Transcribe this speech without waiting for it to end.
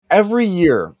Every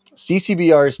year,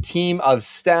 CCBR's team of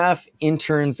staff,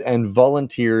 interns, and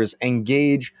volunteers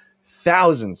engage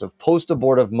thousands of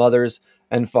post-abortive mothers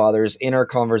and fathers in our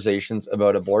conversations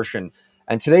about abortion.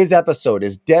 And today's episode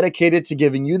is dedicated to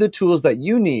giving you the tools that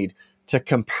you need to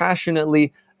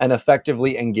compassionately and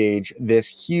effectively engage this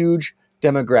huge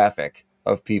demographic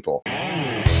of people.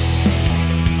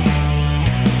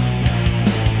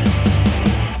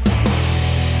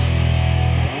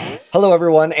 Hello,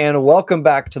 everyone, and welcome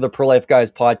back to the Pro-Life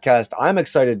Guys podcast. I'm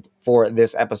excited for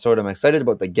this episode. I'm excited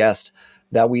about the guest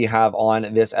that we have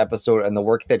on this episode and the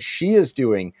work that she is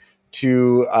doing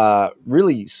to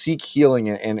really seek healing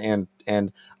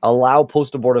and allow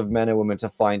post-abortive men and women to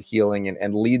find healing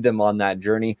and lead them on that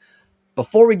journey.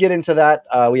 Before we get into that,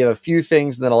 we have a few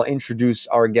things, and then I'll introduce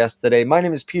our guest today. My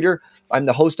name is Peter. I'm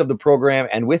the host of the program,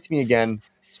 and with me again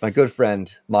is my good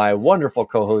friend, my wonderful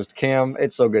co-host, Cam.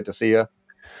 It's so good to see you.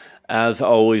 As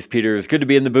always, Peter, it's good to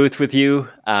be in the booth with you.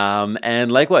 And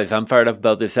likewise, I'm fired up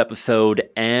about this episode,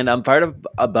 and I'm fired up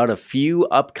about a few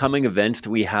upcoming events that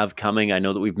we have coming. I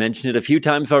know that we've mentioned it a few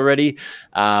times already,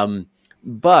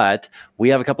 but we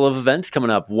have a couple of events coming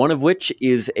up, one of which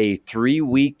is a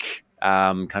 3-week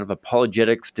kind of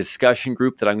apologetics discussion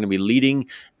group that I'm going to be leading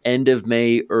end of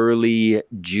May, early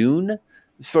June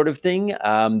sort of thing.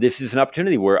 This is an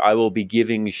opportunity where I will be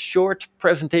giving short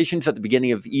presentations at the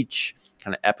beginning of each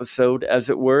kind of episode,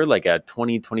 as it were, like a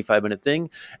 20-25 minute thing,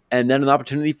 and then an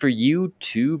opportunity for you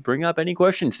to bring up any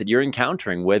questions that you're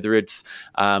encountering, whether it's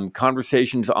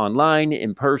conversations online,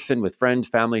 in person, with friends,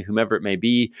 family, whomever it may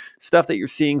be, stuff that you're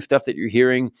seeing, stuff that you're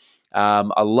hearing.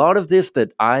 A lot of this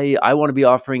that I want to be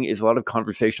offering is a lot of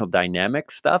conversational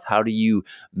dynamic stuff. How do you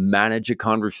manage a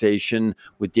conversation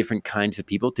with different kinds of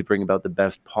people to bring about the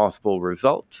best possible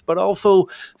results, but also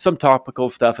some topical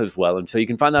stuff as well. And so you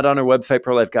can find that on our website,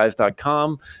 prolifeguys.com.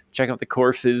 Check out the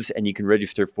courses, and you can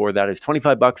register for that. It's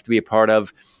 $25 to be a part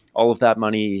of. All of that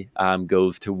money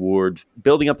goes towards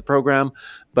building up the program,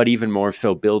 but even more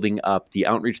so building up the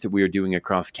outreach that we are doing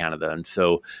across Canada. And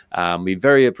so we're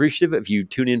very appreciative if you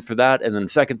tune in for that. And then the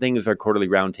second thing is our quarterly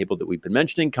roundtable that we've been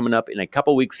mentioning coming up in a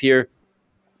couple weeks here.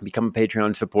 Become a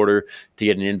Patreon supporter to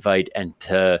get an invite and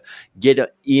to get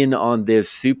in on this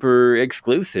super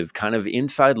exclusive kind of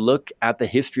inside look at the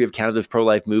history of Canada's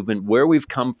pro-life movement, where we've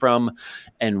come from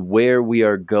and where we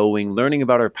are going, learning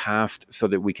about our past so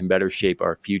that we can better shape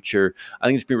our future. I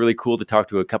think it's been really cool to talk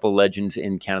to a couple of legends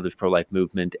in Canada's pro-life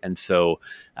movement. And so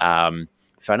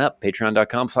sign up,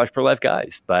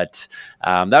 patreon.com/prolifeguys. But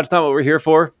that's not what we're here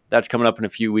for. That's coming up in a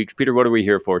few weeks. Peter, what are we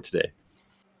here for today?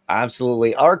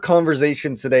 Absolutely. Our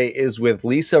conversation today is with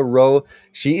Lisa Rowe.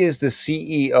 She is the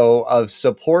CEO of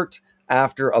Support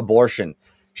After Abortion.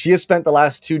 She has spent the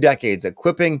last 2 decades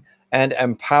equipping and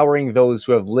empowering those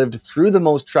who have lived through the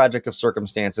most tragic of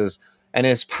circumstances and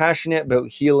is passionate about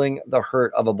healing the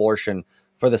hurt of abortion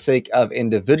for the sake of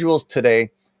individuals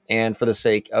today and for the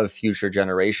sake of future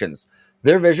generations.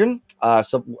 Their vision,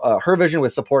 her vision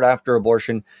with Support After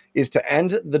Abortion, is to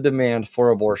end the demand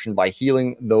for abortion by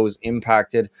healing those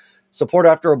impacted. Support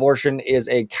After Abortion is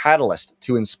a catalyst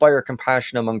to inspire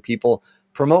compassion among people,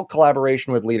 promote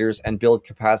collaboration with leaders, and build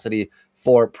capacity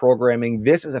for programming.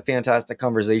 This is a fantastic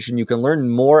conversation. You can learn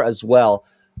more as well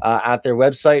at their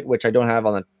website, which I don't have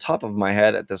on the top of my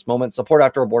head at this moment,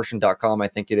 supportafterabortion.com, I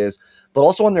think it is, but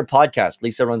also on their podcast.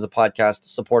 Lisa runs a podcast,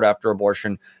 Support After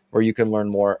Abortion, where you can learn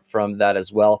more from that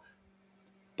as well.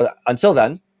 But until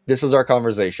then, this is our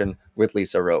conversation with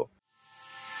Lisa Rowe.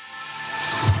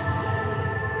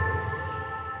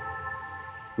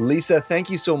 Lisa, thank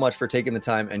you so much for taking the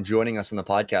time and joining us on the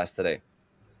podcast today.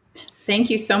 Thank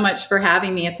you so much for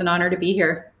having me. It's an honor to be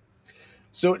here.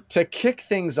 So to kick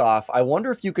things off, I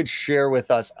wonder if you could share with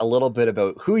us a little bit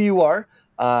about who you are,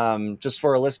 just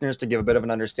for our listeners to give a bit of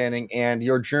an understanding, and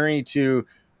your journey to,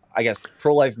 I guess,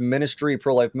 pro-life ministry,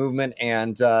 pro-life movement,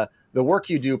 and the work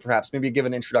you do. Perhaps maybe give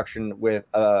an introduction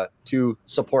to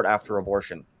Support After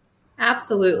Abortion.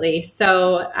 Absolutely.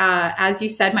 So as you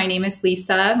said, my name is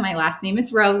Lisa. My last name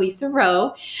is Rowe, Lisa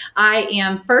Rowe. I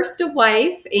am first a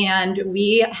wife, and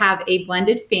we have a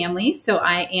blended family. So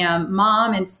I am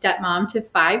mom and stepmom to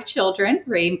 5 children,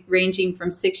 ranging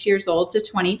from 6 years old to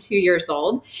 22 years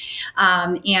old.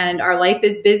 And our life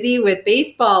is busy with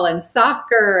baseball and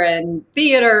soccer and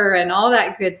theater and all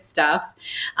that good stuff.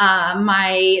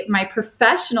 My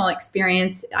professional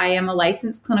experience, I am a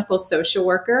licensed clinical social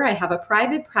worker. I have a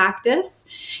private practice.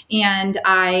 And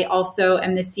I also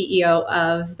am the CEO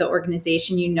of the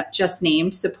organization you just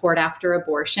named, Support After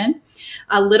Abortion.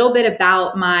 A little bit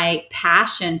about my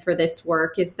passion for this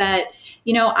work is that,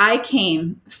 I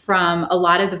came from a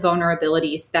lot of the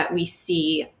vulnerabilities that we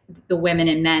see the women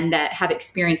and men that have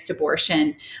experienced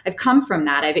abortion. I've come from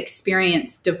that. I've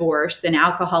experienced divorce and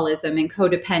alcoholism and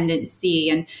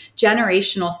codependency and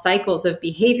generational cycles of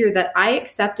behavior that I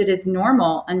accepted as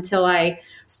normal until I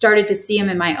started to see them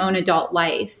in my own adult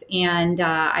life. And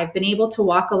I've been able to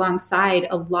walk alongside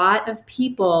a lot of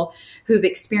people who've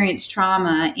experienced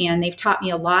trauma, and they've taught me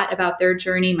a lot about their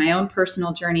journey. My own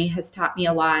personal journey has taught me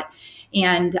a lot.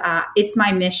 And it's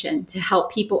my mission to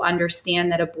help people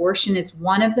understand that abortion is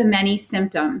one of the many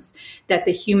symptoms that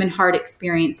the human heart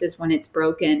experiences when it's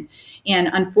broken. And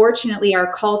unfortunately,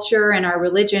 our culture and our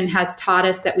religion has taught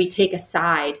us that we take a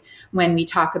side when we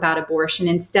talk about abortion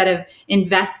instead of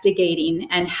investigating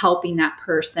and helping that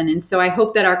person. And so I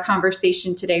hope that our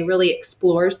conversation today really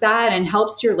explores that and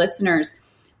helps your listeners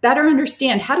better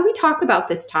understand, how do we talk about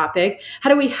this topic?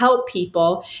 How do we help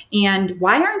people? And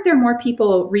why aren't there more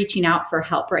people reaching out for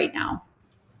help right now?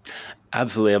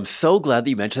 Absolutely. I'm so glad that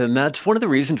you mentioned it. And that's one of the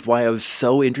reasons why I was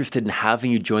so interested in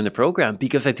having you join the program,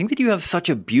 because I think that you have such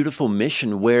a beautiful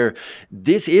mission where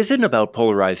this isn't about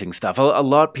polarizing stuff. A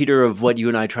lot, Peter, of what you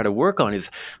and I try to work on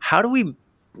is how do we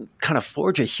kind of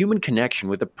forge a human connection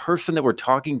with the person that we're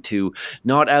talking to,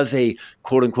 not as a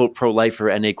quote unquote pro-lifer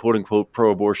and a quote unquote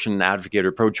pro-abortion advocate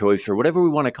or pro-choice or whatever we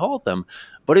want to call them,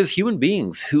 but as human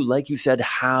beings who, like you said,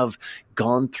 have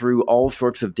gone through all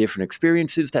sorts of different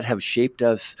experiences that have shaped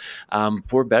us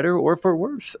for better or for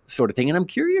worse, sort of thing. And I'm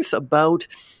curious about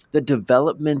the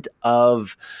development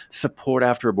of support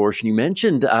after abortion. You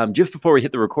mentioned just before we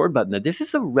hit the record button that this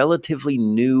is a relatively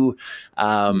new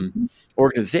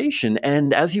organization.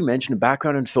 And as you mentioned, a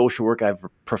background in social work, I have a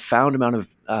profound amount of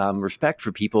respect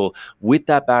for people with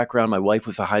that background. My wife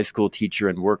was a high school teacher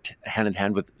and worked hand in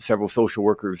hand with several social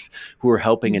workers who were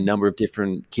helping a number of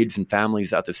different kids and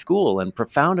families at the school, and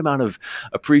profound amount of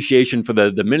appreciation for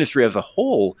the ministry as a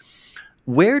whole.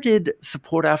 Where did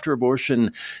support after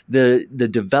abortion, the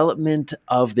development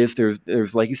of this,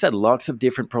 there's, like you said, lots of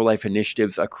different pro-life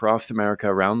initiatives across America,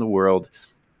 around the world,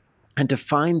 and to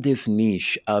find this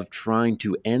niche of trying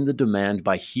to end the demand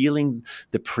by healing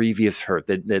the previous hurt,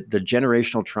 the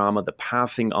generational trauma, the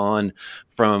passing on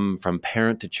from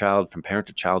parent to child,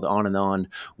 on and on.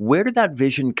 Where did that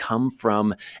vision come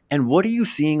from, and what are you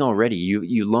seeing already?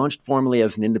 You launched formally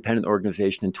as an independent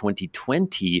organization in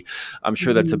 2020. I'm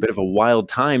sure that's a bit of a wild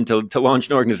time to launch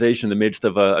an organization in the midst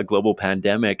of a global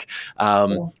pandemic.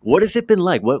 What has it been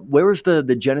like? Where was the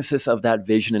genesis of that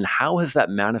vision, and how has that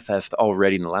manifest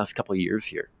already in the last couple of years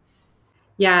here?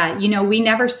 Yeah, we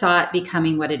never saw it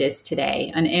becoming what it is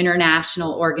today, an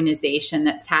international organization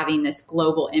that's having this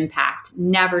global impact.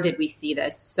 Never did we see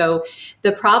this. So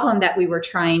the problem that we were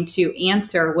trying to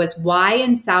answer was, why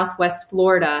in Southwest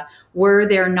Florida were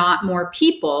there not more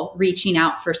people reaching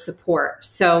out for support?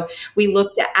 So we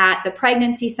looked at the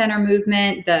pregnancy center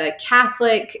movement, the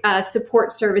Catholic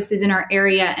support services in our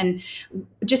area, and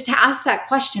just to ask that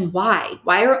question, why?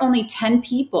 Why are only 10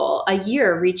 people a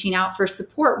year reaching out for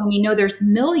support when we know there's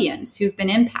millions who've been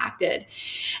impacted?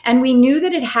 And we knew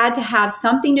that it had to have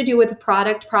something to do with a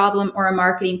product problem or a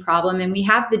marketing problem. And we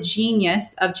have the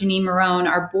genius of Janine Marone,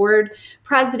 our board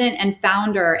president and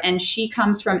founder, and she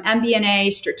comes from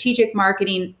MBNA, strategic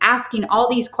marketing, asking all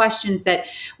these questions that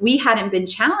we hadn't been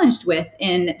challenged with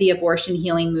in the abortion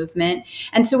healing movement.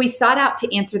 And so we sought out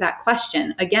to answer that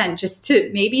question, again, just to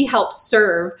maybe help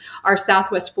serve our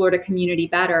Southwest Florida community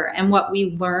better. And what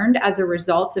we learned as a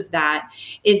result of that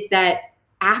is that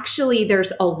actually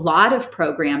there's a lot of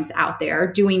programs out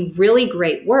there doing really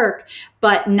great work,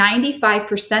 but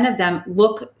 95% of them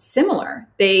look similar.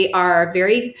 They are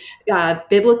very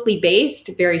biblically based,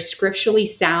 very scripturally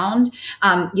sound.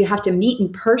 You have to meet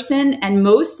in person. And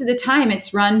most of the time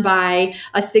it's run by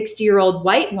a 60-year-old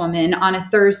white woman on a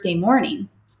Thursday morning.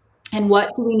 And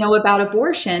what do we know about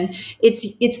abortion?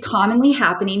 It's commonly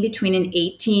happening between an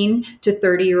 18 to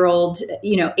 30-year-old,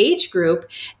 age group.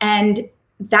 And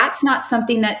that's not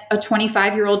something that a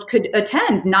 25-year-old could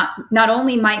attend. Not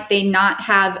only might they not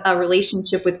have a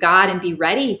relationship with God and be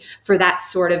ready for that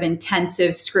sort of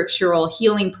intensive scriptural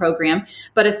healing program,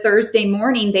 but a Thursday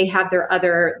morning, they have their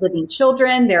other living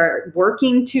children, they're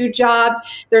working 2 jobs.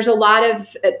 There's a lot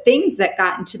of things that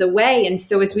got into the way. And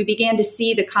so as we began to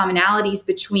see the commonalities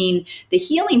between the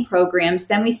healing programs,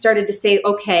 then we started to say,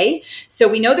 okay, so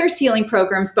we know there's healing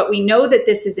programs, but we know that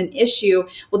this is an issue.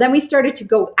 Well, then we started to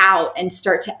go out and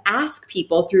start to ask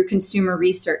people through consumer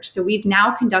research. So we've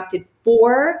now conducted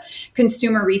 4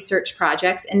 consumer research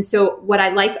projects. And so what I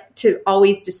like to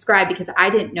always describe, because I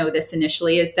didn't know this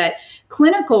initially, is that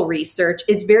clinical research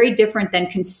is very different than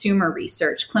consumer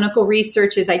research. Clinical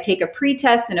research is I take a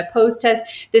pre-test and a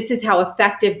post-test. This is how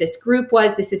effective this group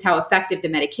was. This is how effective the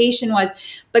medication was.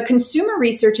 But consumer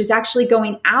research is actually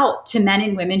going out to men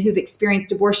and women who've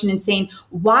experienced abortion and saying,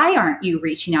 why aren't you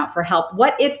reaching out for help?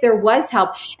 What if there was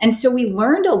help? And so we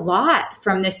learned a lot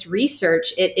from this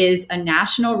research. It is a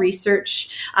national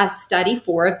research study,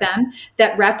 4 of them,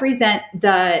 that represent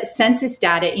the census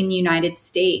data in the United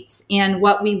States. And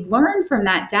what we learned from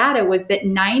that data was that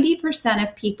 90%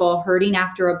 of people hurting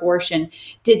after abortion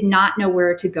did not know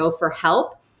where to go for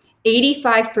help.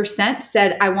 85%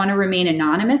 said, I want to remain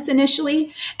anonymous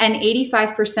initially, and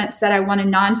 85% said, I want a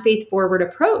non-faith forward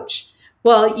approach.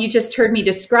 Well, you just heard me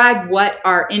describe what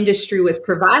our industry was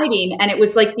providing, and it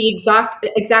was like the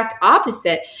exact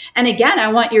opposite. And again,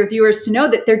 I want your viewers to know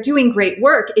that they're doing great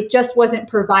work. It just wasn't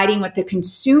providing what the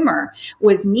consumer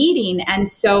was needing. And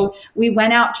so we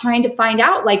went out trying to find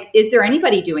out, like, is there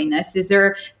anybody doing this? Is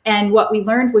there? And what we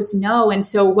learned was no. And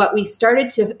so what we started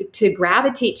to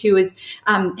gravitate to is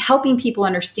helping people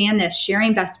understand this,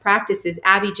 sharing best practices.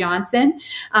 Abby Johnson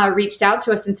reached out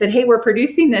to us and said, hey, we're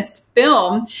producing this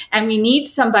film, and we need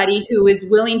somebody who is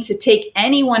willing to take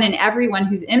anyone and everyone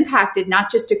who's impacted, not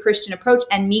just a Christian approach,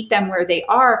 and meet them where they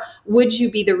are. Would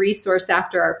you be the resource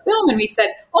after our film? And we said,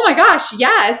 oh my gosh,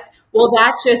 yes. Well,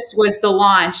 that just was the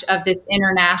launch of this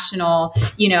international,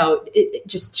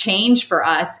 just change for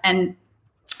us. And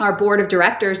our board of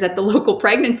directors at the local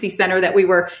pregnancy center that we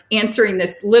were answering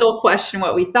this little question,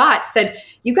 what we thought, said,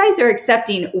 you guys are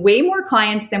accepting way more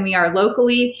clients than we are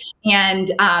locally, and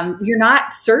you're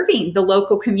not serving the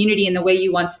local community in the way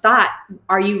you once thought.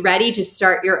 Are you ready to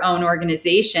start your own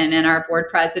organization? And our board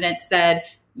president said,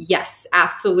 yes,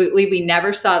 absolutely. We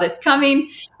never saw this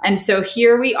coming. And so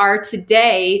here we are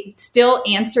today, still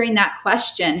answering that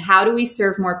question. How do we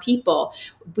serve more people?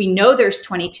 We know there's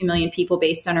 22 million people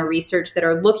based on our research that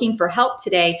are looking for help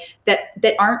today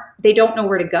they don't know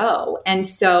where to go. And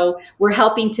so we're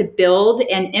helping to build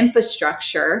an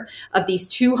infrastructure of these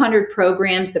 200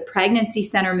 programs, the pregnancy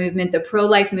center movement, the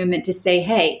pro-life movement, to say,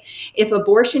 hey, if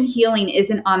abortion healing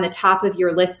isn't on the top of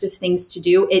your list of things to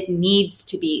do, it needs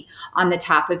to be on the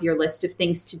top of your list of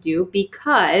things to do,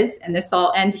 because, and this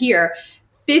all end here,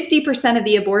 50% of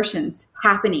the abortions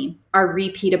happening are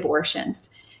repeat abortions.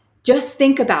 Just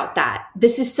think about that.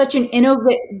 This is such an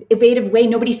innovative way.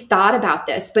 Nobody's thought about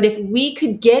this. But if we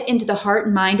could get into the heart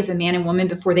and mind of a man and woman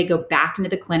before they go back into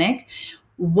the clinic,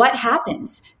 what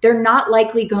happens? They're not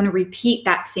likely going to repeat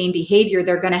that same behavior.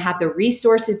 They're going to have the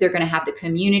resources, they're going to have the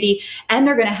community, and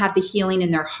they're going to have the healing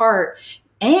in their heart.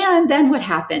 And then what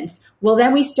happens? Well,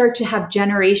 then we start to have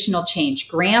generational change.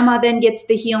 Grandma then gets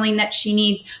the healing that she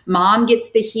needs. Mom gets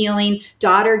the healing.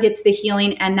 Daughter gets the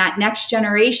healing. And that next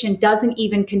generation doesn't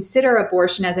even consider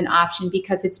abortion as an option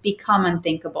because it's become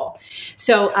unthinkable.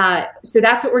 So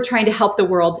that's what we're trying to help the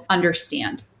world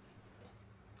understand.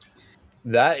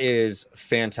 That is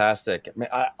fantastic.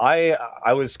 I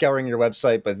was scouring your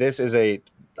website, but this is a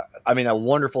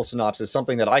wonderful synopsis,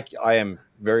 something that I am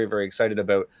very, very excited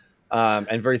about.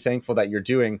 And very thankful that you're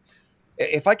doing.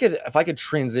 If I could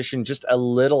transition just a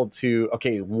little to,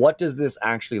 okay, what does this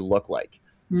actually look like?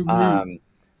 Mm-hmm.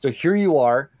 So here you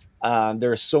are.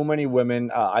 There are so many women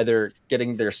either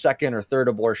getting their second or third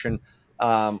abortion,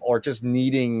 or just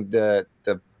needing the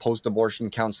post-abortion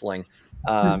counseling,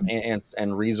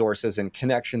 and resources and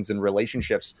connections and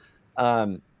relationships.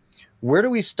 Where do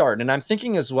we start? And I'm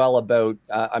thinking as well about,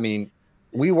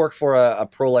 we work for a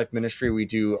pro-life ministry. We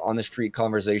do on the street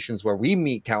conversations where we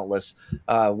meet countless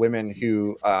women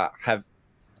who have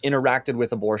interacted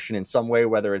with abortion in some way,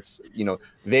 whether it's,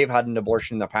 they've had an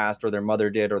abortion in the past, or their mother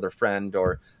did, or their friend,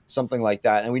 or something like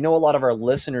that. And we know a lot of our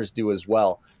listeners do as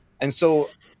well. And so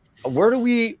where do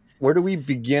we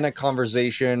begin a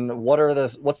conversation?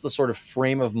 What's the sort of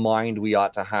frame of mind we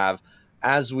ought to have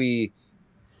as we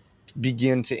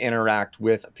begin to interact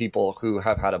with people who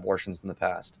have had abortions in the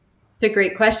past? It's a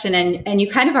great question. And you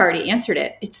kind of already answered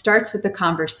it. It starts with the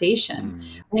conversation,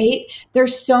 right?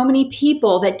 There's so many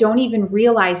people that don't even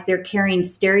realize they're carrying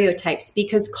stereotypes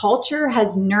because culture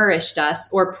has nourished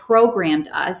us or programmed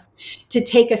us to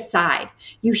take a side.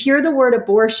 You hear the word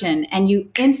abortion and you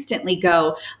instantly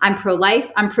go, I'm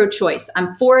pro-life, I'm pro-choice,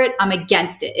 I'm for it, I'm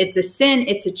against it. It's a sin,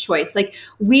 it's a choice. Like,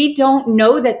 we don't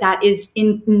know that is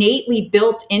innately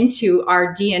built into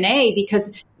our DNA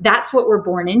because that's what we're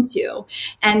born into.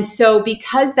 And so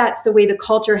because that's the way the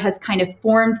culture has kind of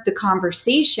formed the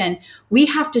conversation, we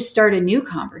have to start a new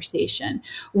conversation.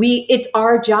 It's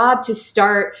our job to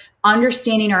start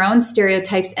understanding our own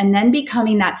stereotypes, and then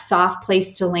becoming that soft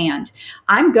place to land.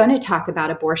 I'm going to talk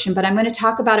about abortion, but I'm going to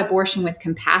talk about abortion with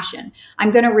compassion. I'm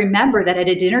going to remember that at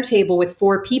a dinner table with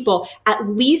 4 people, at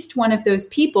least one of those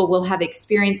people will have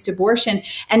experienced abortion.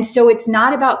 And so it's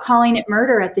not about calling it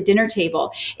murder at the dinner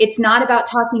table. It's not about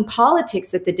talking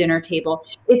politics at the dinner table.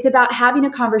 It's about having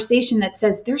a conversation that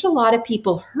says there's a lot of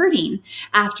people hurting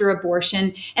after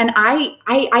abortion. And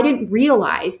I didn't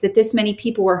realize that this many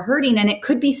people were hurting, and it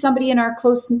could be somebody in our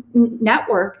close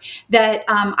network that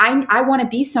I want to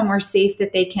be somewhere safe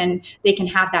that they can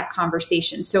have that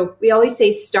conversation. So we always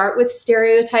say start with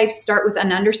stereotypes, start with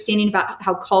an understanding about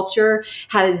how culture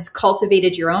has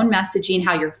cultivated your own messaging,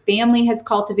 how your family has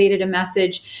cultivated a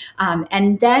message.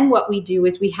 And then what we do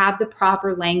is we have the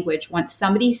proper language. Once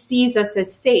somebody sees us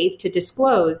as safe to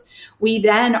disclose, we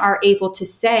then are able to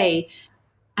say,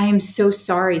 I am so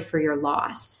sorry for your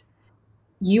loss.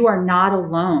 You are not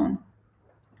alone.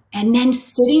 And then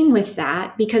sitting with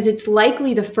that, because it's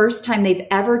likely the first time they've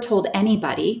ever told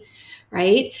anybody,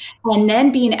 right? And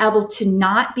then being able to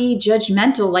not be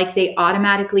judgmental like they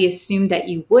automatically assumed that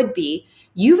you would be.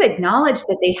 You've acknowledged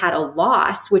that they had a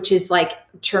loss, which is like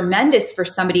tremendous for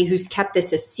somebody who's kept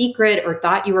this a secret or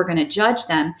thought you were going to judge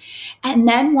them. And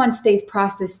then once they've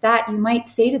processed that, you might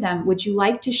say to them, would you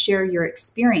like to share your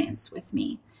experience with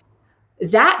me?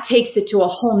 That takes it to a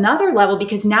whole nother level,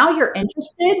 because now you're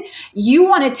interested. You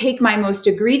want to take my most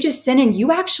egregious sin and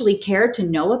you actually care to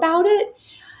know about it.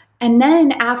 And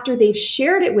then after they've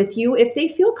shared it with you, if they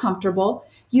feel comfortable,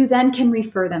 you then can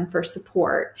refer them for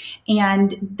support.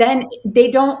 And then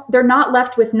they're not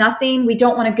left with nothing. We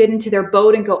don't want to get into their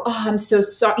boat and go, oh, I'm so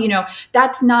sorry. We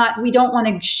don't want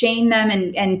to shame them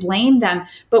and blame them.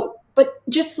 But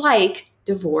just like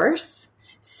divorce,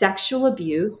 sexual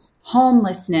abuse,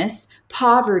 homelessness,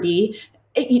 poverty,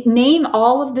 name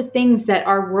all of the things that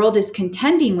our world is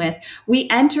contending with, we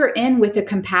enter in with a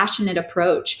compassionate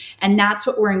approach. And that's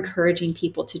what we're encouraging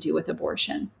people to do with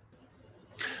abortion.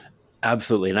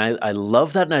 Absolutely. And I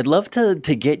love that. And I'd love to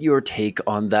get your take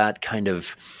on that kind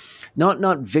of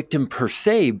not victim per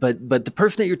se, but the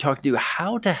person that you're talking to,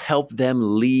 how to help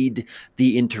them lead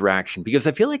the interaction. Because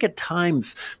I feel like at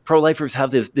times pro-lifers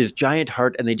have this giant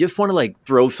heart and they just want to like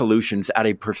throw solutions at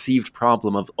a perceived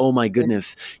problem of, oh my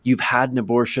goodness, you've had an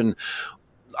abortion.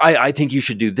 I think you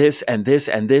should do this and this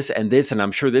and this and this. And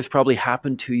I'm sure this probably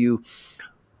happened to you.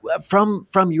 From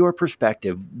your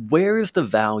perspective, where is the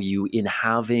value in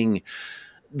having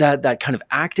that kind of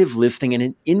active listening and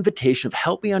an invitation of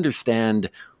help me understand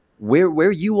where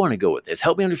you want to go with this.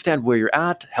 Help me understand where you're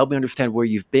at. Help me understand where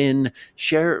you've been.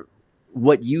 Share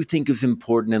what you think is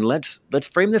important, and let's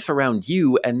frame this around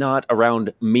you and not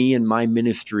around me and my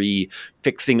ministry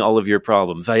fixing all of your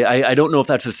problems. I don't know if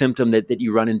that's a symptom that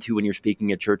you run into when you're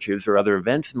speaking at churches or other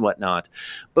events and whatnot,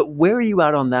 but where are you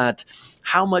at on that?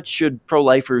 How much should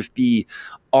pro-lifers be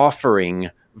offering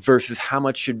versus how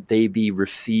much should they be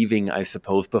receiving, I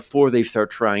suppose, before they start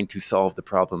trying to solve the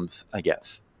problems, I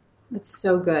guess? That's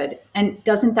so good. And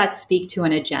doesn't that speak to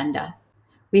an agenda?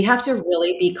 We have to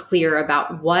really be clear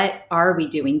about what are we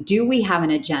doing? Do we have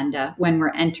an agenda when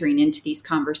we're entering into these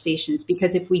conversations?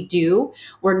 Because if we do,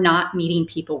 we're not meeting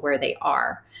people where they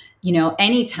are.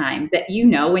 Anytime that,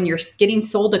 when you're getting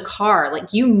sold a car,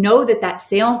 like, that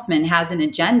salesman has an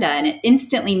agenda, and it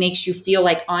instantly makes you feel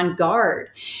like on guard.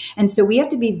 And so we have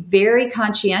to be very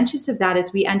conscientious of that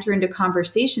as we enter into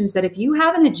conversations, that if you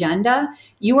have an agenda,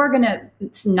 you are going to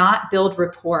not build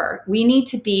rapport. We need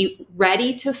to be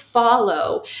ready to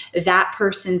follow that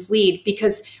person's lead,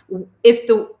 because if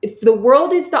the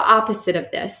world is the opposite of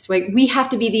this, right, we have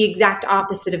to be the exact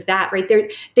opposite of that, right?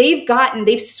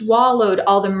 They've swallowed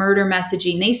all the murder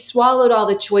messaging. They swallowed all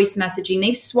the choice messaging.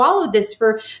 They've swallowed this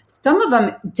for some of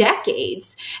them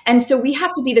decades. And so we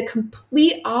have to be the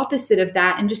complete opposite of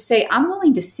that and just say, I'm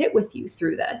willing to sit with you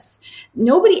through this.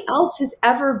 Nobody else has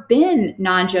ever been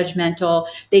non-judgmental.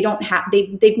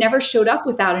 They've never showed up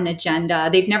without an agenda.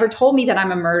 They've never told me that I'm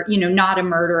not a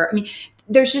murderer. I mean,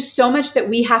 there's just so much that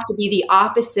we have to be the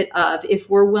opposite of if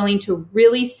we're willing to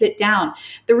really sit down.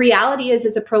 The reality is,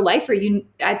 as a pro-lifer,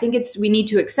 I think we need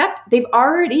to accept they've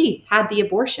already had the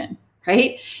abortion,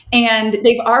 right? And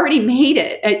they've already made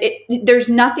it. There's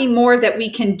nothing more that we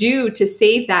can do to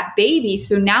save that baby.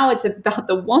 So now it's about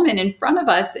the woman in front of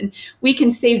us, and we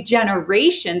can save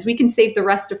generations. We can save the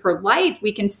rest of her life.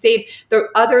 We can save the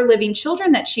other living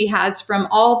children that she has from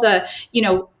all the,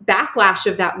 backlash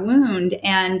of that wound.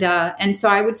 And so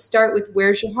I would start with,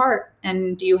 where's your heart?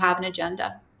 And do you have an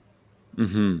agenda?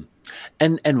 Mm-hmm.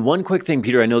 And one quick thing,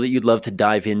 Peter, I know that you'd love to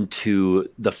dive into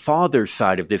the father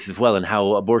side of this as well and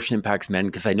how abortion impacts men,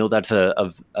 because I know that's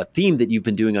a theme that you've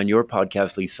been doing on your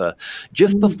podcast, Lisa.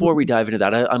 Just before we dive into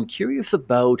that, I'm curious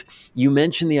about, you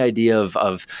mentioned the idea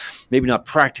of maybe not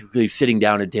practically sitting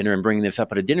down at dinner and bringing this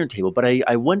up at a dinner table, but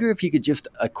I wonder if you could just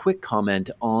a quick comment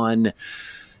on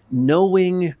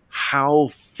knowing how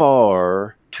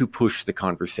far to push the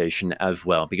conversation as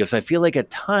well. Because I feel like at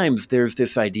times there's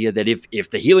this idea that if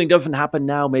the healing doesn't happen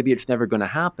now, maybe it's never going to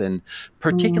happen,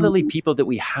 particularly people that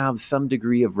we have some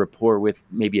degree of rapport with,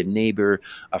 maybe a neighbor,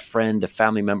 a friend, a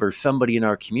family member, somebody in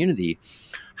our community.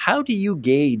 How do you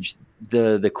gauge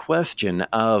the question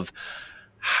of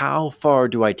how far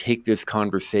do I take this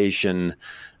conversation,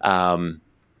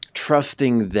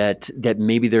 trusting that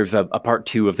maybe there's a part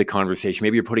two of the conversation.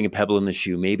 Maybe you're putting a pebble in the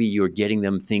shoe. Maybe you're getting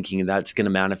them thinking that's going to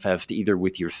manifest either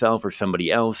with yourself or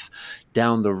somebody else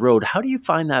down the road. How do you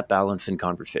find that balance in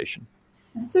conversation?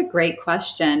 That's a great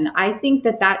question. I think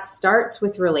that starts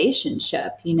with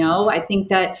relationship. I think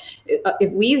that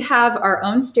if we have our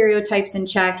own stereotypes in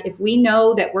check, if we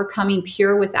know that we're coming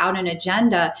pure without an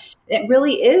agenda, it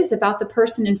really is about the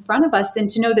person in front of us, and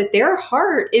to know that their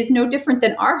heart is no different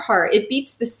than our heart. It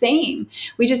beats the same.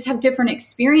 We just have different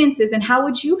experiences. And how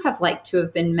would you have liked to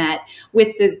have been met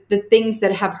with the things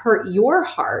that have hurt your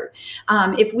heart?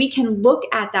 If we can look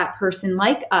at that person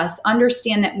like us,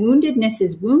 understand that woundedness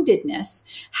is woundedness.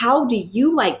 How do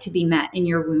you like to be met in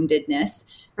your woundedness?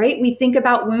 Right? We think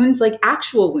about wounds like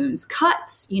actual wounds,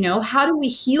 cuts. How do we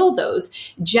heal those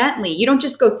gently? You don't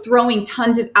just go throwing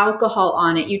tons of alcohol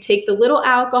on it. You take the little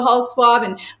alcohol swab,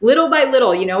 and little by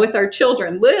little, with our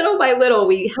children, little by little,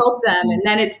 we help them. And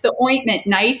then it's the ointment,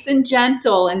 nice and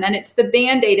gentle. And then it's the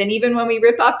Band-Aid. And even when we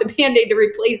rip off the Band-Aid to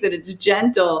replace it, it's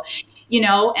gentle,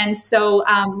 And so,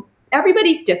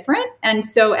 everybody's different. And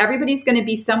so everybody's going to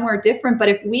be somewhere different. But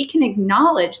if we can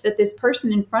acknowledge that this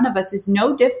person in front of us is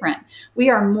no different, we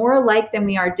are more alike than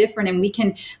we are different. And we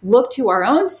can look to our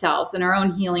own selves and our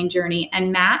own healing journey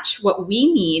and match what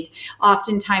we need.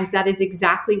 Oftentimes that is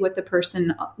exactly what the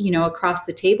person, across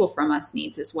the table from us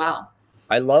needs as well.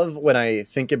 I love when I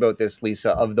think about this,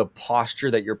 Lisa, of the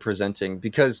posture that you're presenting,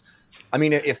 because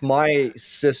if my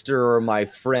sister or my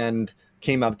friend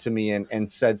came up to me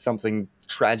and said something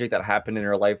tragic that happened in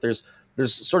her life, there's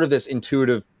sort of this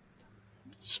intuitive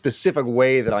specific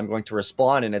way that I'm going to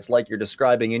respond, and it's like you're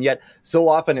describing. And yet so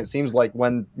often it seems like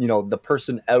when the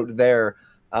person out there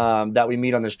that we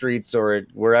meet on the streets or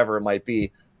wherever it might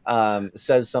be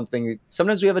says something,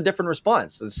 sometimes we have a different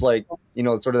response. It's like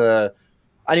sort of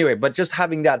anyway, but just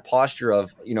having that posture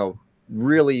of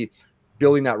really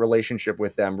building that relationship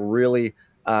with them, really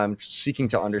seeking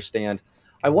to understand.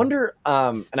 I wonder,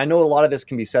 and I know a lot of this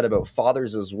can be said about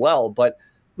fathers as well, but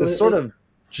the sort of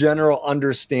general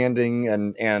understanding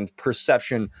and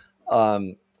perception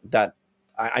that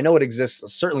I know it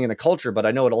exists certainly in the culture, but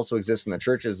I know it also exists in the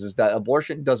churches, is that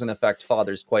abortion doesn't affect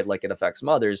fathers quite like it affects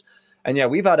mothers. And yeah,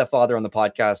 we've had a father on the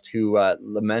podcast who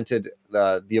lamented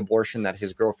the abortion that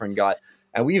his girlfriend got.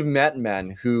 And we've met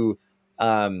men who,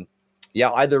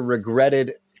 either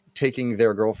regretted taking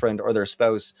their girlfriend or their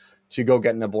spouse to go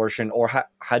get an abortion, or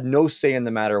had no say in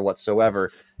the matter whatsoever.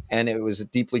 And it was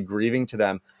deeply grieving to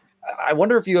them. I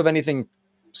wonder if you have anything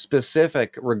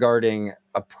specific regarding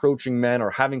approaching men or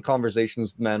having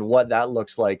conversations with men, what that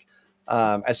looks like,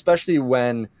 especially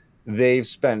when they've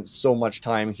spent so much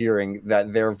time hearing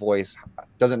that their voice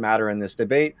doesn't matter in this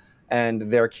debate,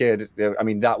 and their kid,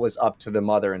 that was up to the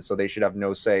mother, and so they should have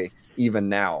no say even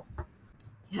now.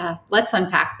 Yeah, let's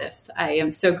unpack this. I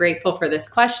am so grateful for this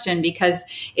question because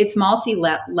it's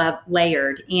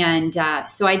multi-layered. And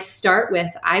so I'd start with,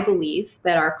 I believe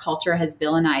that our culture has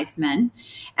villainized men,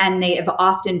 and they have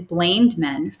often blamed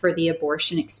men for the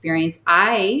abortion experience.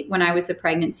 When I was the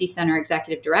pregnancy center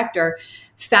executive director,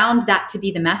 found that to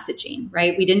be the messaging,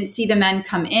 right? We didn't see the men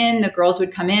come in. The girls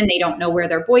would come in. They don't know where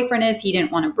their boyfriend is. He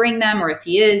didn't want to bring them, or if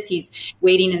he is, he's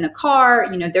waiting in the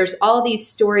car. There's all these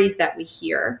stories that we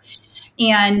hear.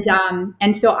 And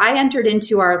so I entered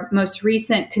into our most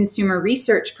recent consumer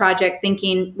research project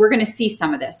thinking we're going to see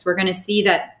some of this. We're going to see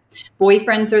that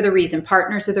boyfriends are the reason,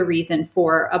 partners are the reason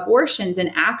for abortions.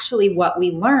 And actually what we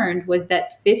learned was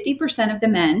that 50% of the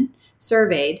men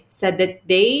surveyed said that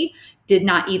they did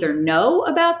not either know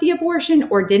about the abortion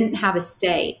or didn't have a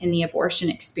say in the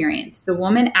abortion experience. The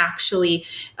woman actually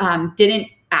didn't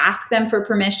ask them for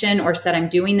permission or said, I'm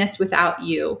doing this without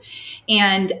you.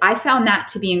 And I found that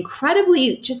to be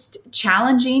incredibly just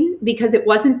challenging because it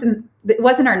wasn't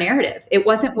our narrative. It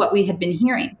wasn't what we had been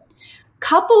hearing.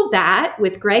 Couple that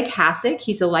with Greg Hassick.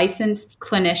 He's a licensed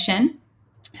clinician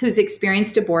who's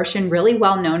experienced abortion, really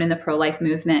well known in the pro-life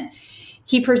movement.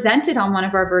 He presented on one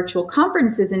of our virtual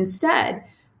conferences and said,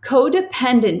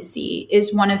 codependency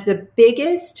is one of the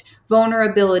biggest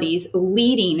vulnerabilities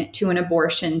leading to an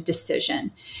abortion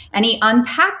decision. And he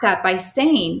unpacked that by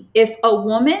saying, if a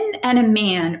woman and a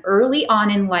man early on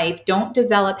in life don't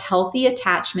develop healthy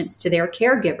attachments to their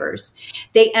caregivers,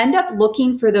 they end up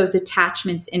looking for those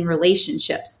attachments in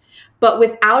relationships. But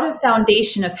without a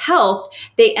foundation of health,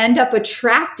 they end up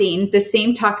attracting the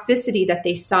same toxicity that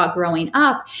they saw growing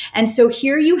up. And so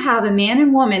here you have a man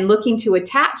and woman looking to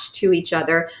attach to each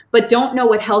other, but don't know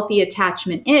what healthy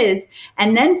attachment is,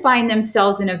 and then find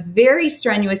themselves in a very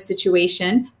strenuous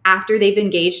situation after they've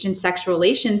engaged in sexual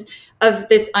relations of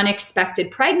this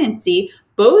unexpected pregnancy.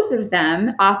 Both of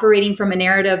them operating from a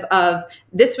narrative of,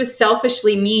 this was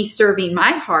selfishly me serving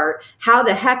my heart. How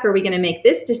the heck are we going to make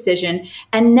this decision?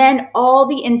 And then all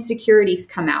the insecurities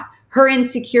come out. Her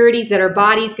insecurities that her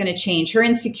body's going to change, her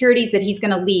insecurities that he's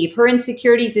going to leave, her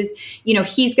insecurities is,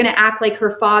 he's going to act like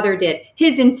her father did.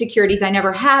 His insecurities, I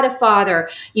never had a father.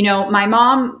 My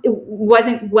mom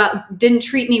didn't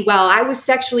treat me well. I was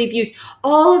sexually abused.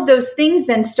 All of those things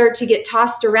then start to get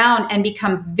tossed around and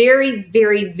become very,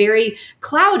 very, very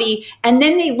cloudy. And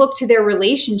then they look to their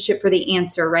relationship for the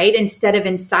answer, right? Instead of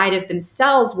inside of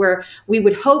themselves, where we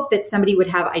would hope that somebody would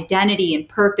have identity and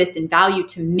purpose and value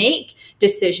to make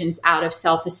decisions out of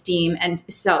self-esteem and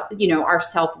our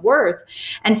self-worth.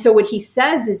 And so what he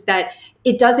says is that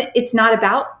it's not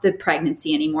about the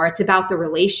pregnancy anymore. It's about the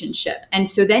relationship. And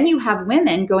so then you have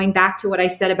women, going back to what I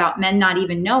said about men not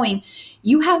even knowing,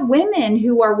 you have women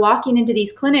who are walking into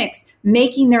these clinics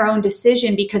making their own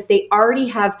decision because they already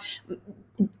have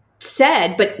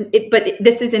said, but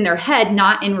this is in their head,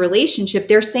 not in relationship.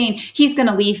 They're saying, he's going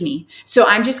to leave me, so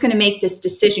I'm just going to make this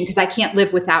decision because I can't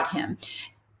live without him.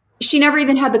 She never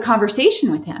even had the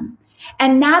conversation with him.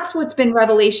 And that's what's been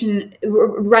revolutionary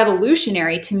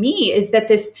to me, is that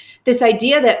this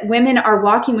idea that women are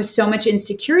walking with so much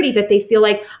insecurity that they feel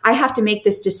like, I have to make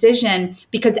this decision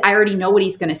because I already know what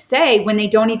he's going to say, when they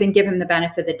don't even give him the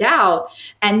benefit of the doubt.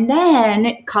 And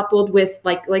then coupled with,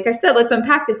 like I said, let's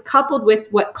unpack this, coupled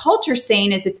with what culture's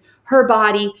saying is it's her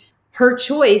body, her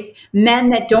choice. Men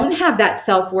that don't have that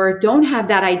self-worth, don't have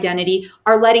that identity,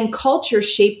 are letting culture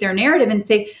shape their narrative and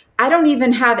say, I don't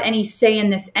even have any say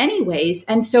in this anyways.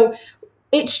 And so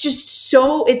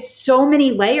it's so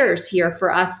many layers here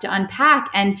for us to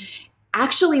unpack. And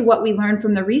actually what we learned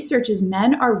from the research is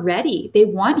men are ready. They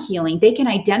want healing. They can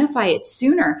identify it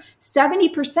sooner.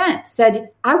 70%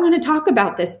 said, I want to talk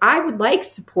about this. I would like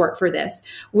support for this,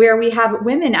 where we have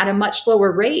women at a much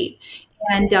lower rate.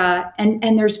 And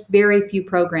there's very few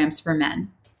programs for men.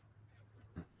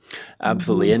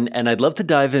 Absolutely. And I'd love to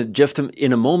dive in just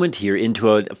in a moment here into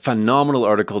a phenomenal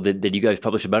article that you guys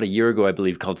published about a year ago, I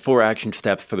believe, called 4 Action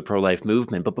Steps for the Pro-Life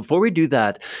Movement. But before we do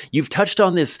that, you've touched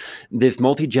on this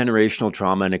multi-generational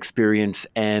trauma and experience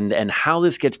and how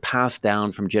this gets passed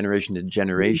down from generation to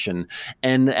generation.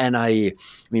 And I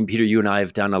mean, Peter, you and I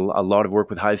have done a lot of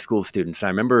work with high school students. And I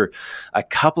remember a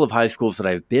couple of high schools that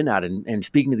I've been at and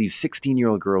speaking to these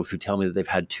 16-year-old girls who tell me that they've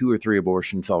had 2 or 3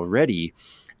 abortions already.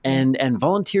 And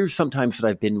volunteers sometimes that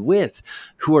I've been with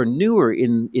who are newer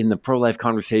in the pro-life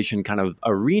conversation kind of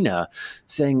arena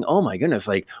saying, oh my goodness,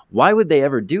 like, why would they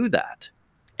ever do that?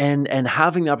 And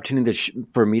having the opportunity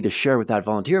for me to share with that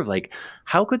volunteer of like,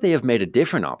 how could they have made a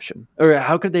different option? Or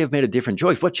how could they have made a different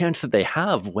choice? What chance did they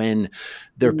have when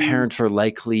their parents are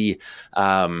likely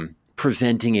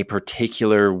presenting a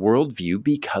particular worldview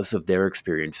because of their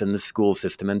experience in the school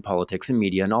system and politics and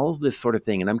media and all of this sort of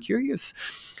thing? And I'm curious,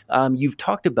 you've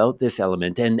talked about this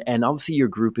element, and obviously your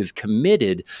group is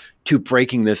committed to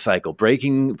breaking this cycle,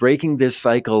 breaking this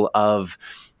cycle of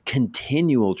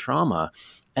continual trauma.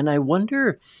 And I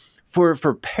wonder,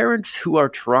 for parents who are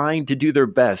trying to do their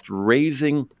best,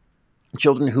 raising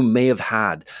children who may have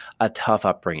had a tough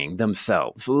upbringing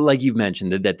themselves, like you've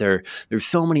mentioned, that there's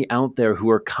so many out there who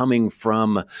are coming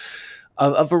from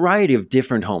a variety of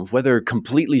different homes, whether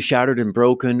completely shattered and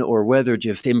broken or whether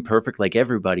just imperfect, like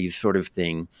everybody's sort of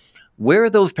thing. Where are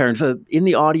those parents in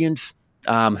the audience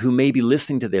who may be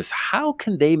listening to this? How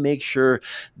can they make sure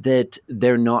that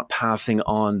they're not passing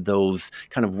on those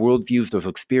kind of worldviews, those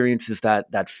experiences,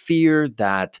 that fear,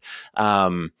 that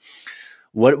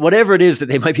whatever it is that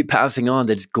they might be passing on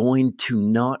that's going to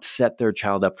not set their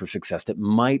child up for success, that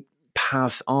might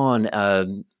pass on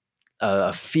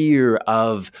a fear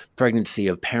of pregnancy,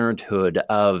 of parenthood,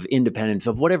 of independence,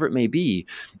 of whatever it may be,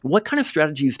 what kind of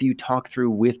strategies do you talk through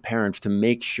with parents to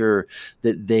make sure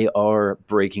that they are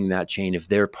breaking that chain if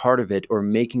they're part of it, or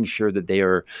making sure that they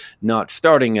are not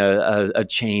starting a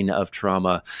chain of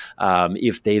trauma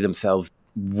if they themselves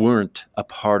weren't a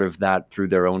part of that through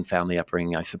their own family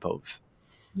upbringing, I suppose?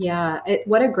 Yeah,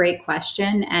 what a great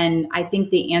question. And I think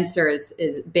the answer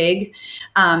is big,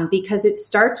 because it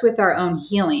starts with our own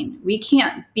healing. We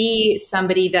can't be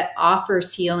somebody that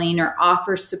offers healing or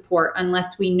offers support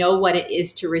unless we know what it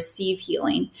is to receive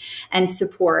healing and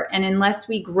support. And unless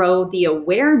we grow the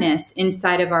awareness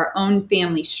inside of our own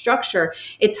family structure,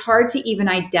 it's hard to even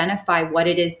identify what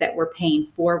it is that we're paying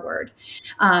forward.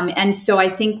 And so I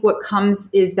think what comes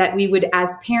is that we would,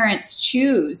 as parents,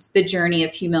 choose the journey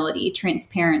of humility,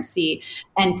 transparency,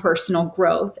 and personal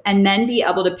growth, and then be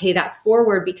able to pay that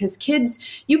forward, because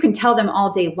kids, you can tell them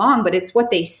all day long, but it's what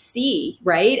they see,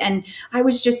 right? And I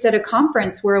was just at a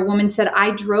conference where a woman said, I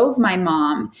drove my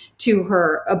mom to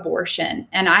her abortion,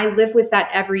 and I live with that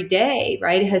every day,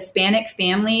 right? A Hispanic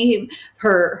family,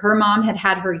 her mom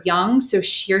had her young, so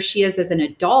here she is as an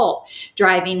adult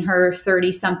driving her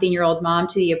 30-something-year-old mom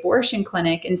to the abortion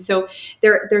clinic. And so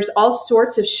there's all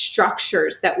sorts of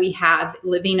structures that we have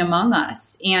living among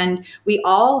us, and we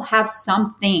all have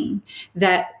something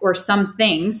or some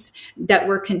things that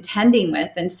we're contending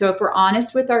with. And so if we're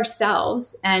honest with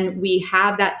ourselves and we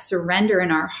have that surrender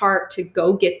in our heart to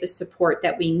go get the support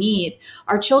that we need,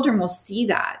 our children will see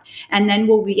that, and then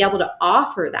we'll be able to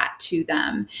offer that to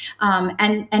them.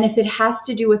 And if it has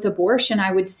to do with abortion,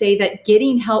 I would say that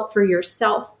getting help for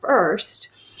yourself first,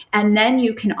 and then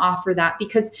you can offer that.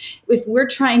 Because if we're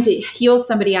trying to heal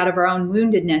somebody out of our own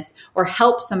woundedness or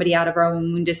help somebody out of our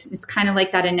own woundedness, it's kind of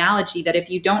like that analogy that if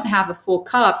you don't have a full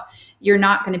cup, you're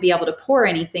not going to be able to pour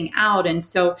anything out. And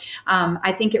so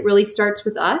I think it really starts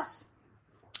with us.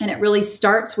 And it really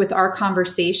starts with our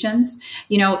conversations.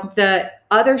 The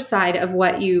other side of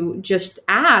what you just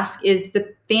asked is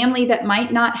the family that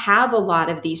might not have a lot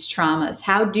of these traumas.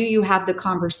 How do you have the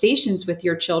conversations with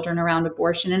your children around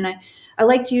abortion? And I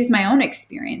like to use my own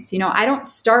experience. I don't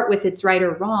start with it's right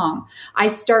or wrong. I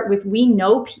start with, we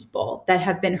know people that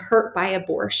have been hurt by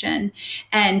abortion,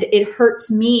 and it hurts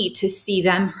me to see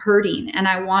them hurting, and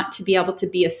I want to be able to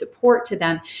be a support to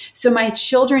them. So my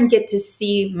children get to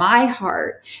see my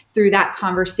heart through that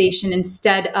conversation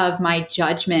instead of my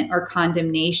judgment or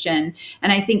condemnation.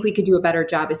 And I think we could do a better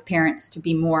job as parents to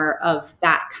be more of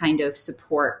that kind of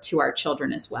support to our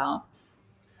children as well.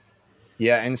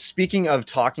 Yeah, and speaking of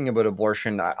talking about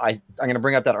abortion, I'm going to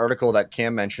bring up that article that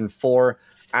Cam mentioned, 4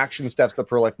 action steps the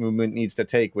pro-life movement needs to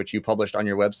take, which you published on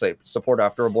your website,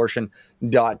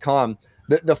 supportafterabortion.com.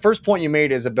 The first point you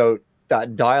made is about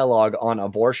that dialogue on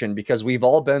abortion, because we've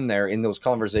all been there in those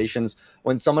conversations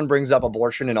when someone brings up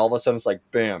abortion and all of a sudden it's like,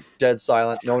 bam, dead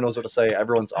silent. No one knows what to say.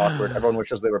 Everyone's awkward. Everyone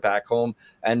wishes they were back home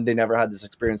and they never had this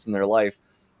experience in their life.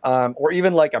 Or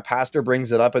even like a pastor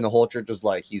brings it up and the whole church is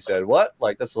like, he said what?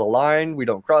 Like, this is a line. We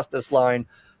don't cross this line.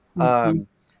 Mm-hmm.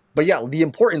 But yeah, the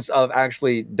importance of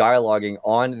actually dialoguing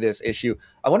on this issue.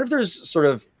 I wonder if there's sort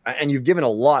of, and you've given a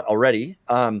lot already,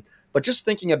 but just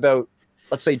thinking about,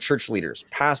 let's say, church leaders,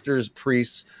 pastors,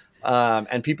 priests,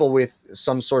 and people with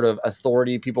some sort of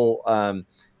authority, people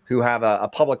who have a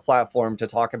public platform to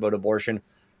talk about abortion.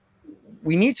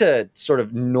 We need to sort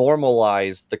of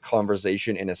normalize the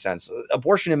conversation in a sense.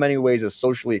 Abortion in many ways is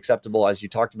socially acceptable, as you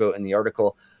talked about in the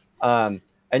article. And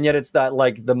yet it's that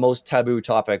like the most taboo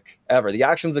topic ever. The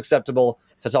action's acceptable,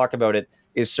 to talk about it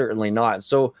is certainly not.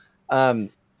 So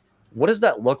what does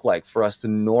that look like for us to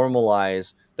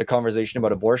normalize the conversation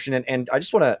about abortion? And I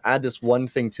just want to add this one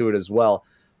thing to it as well.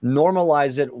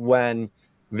 Normalize it when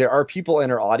there are people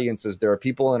in our audiences, there are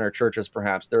people in our churches,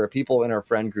 perhaps, there are people in our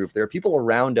friend group, there are people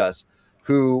around us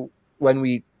who, when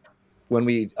we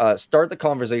start the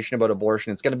conversation about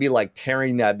abortion, it's going to be like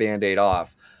tearing that Band-Aid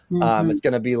off. Mm-hmm. It's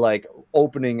going to be like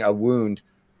opening a wound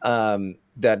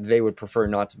that they would prefer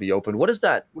not to be opened. What does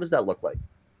that look like?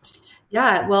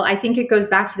 Yeah, well, I think it goes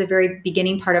back to the very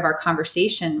beginning part of our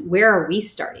conversation. Where are we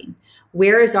starting?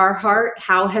 Where is our heart?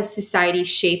 How has society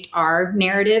shaped our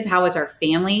narrative? How has our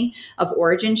family of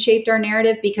origin shaped our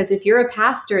narrative? Because if you're a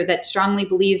pastor that strongly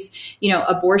believes,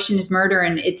 abortion is murder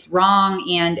and it's wrong,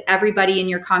 and everybody in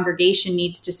your congregation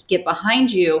needs to get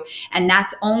behind you, and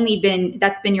that's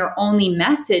been your only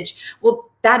message, well,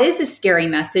 that is a scary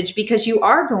message, because you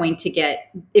are going to get,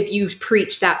 if you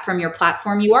preach that from your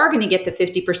platform, you are going to get the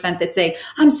 50% that say,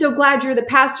 I'm so glad you're the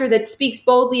pastor that speaks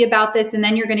boldly about this. And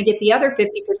then you're going to get the other 50%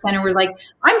 who are like,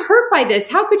 I'm hurt by this.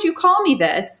 How could you call me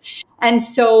this? And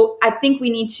so I think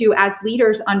we need to, as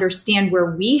leaders, understand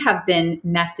where we have been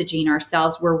messaging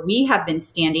ourselves, where we have been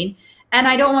standing. And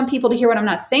I don't want people to hear what I'm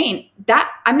not saying. That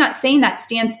I'm not saying that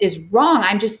stance is wrong.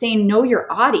 I'm just saying know your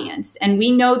audience. And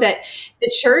we know that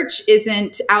the church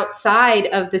isn't outside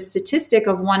of the statistic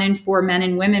of 1 in 4 men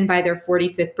and women by their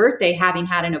 45th birthday having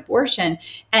had an abortion.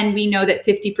 And we know that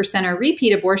 50% are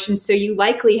repeat abortions. So you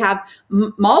likely have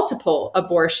multiple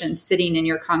abortions sitting in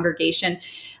your congregation.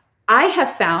 I have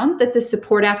found that the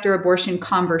support after abortion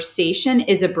conversation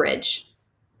is a bridge.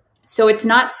 So it's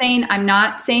not saying, I'm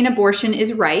not saying abortion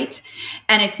is right.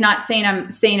 And it's not saying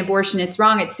I'm saying abortion is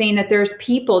wrong. It's saying that there's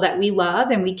people that we love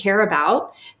and we care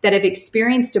about that have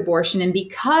experienced abortion. And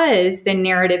because the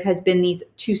narrative has been these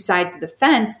two sides of the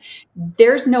fence,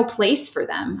 there's no place for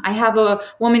them. I have a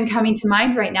woman coming to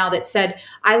mind right now that said,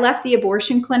 I left the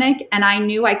abortion clinic and I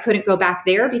knew I couldn't go back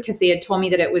there because they had told me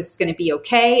that it was going to be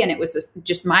okay. And it was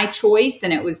just my choice.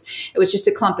 And it was just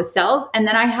a clump of cells. And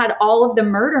then I had all of the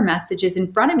murder messages in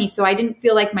front of me. So I didn't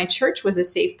feel like my church was a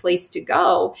safe place to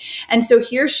go. And so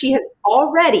here she has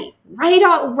already,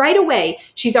 right away,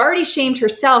 she's already shamed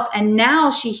herself. And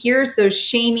now she hears those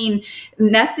shaming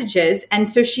messages. And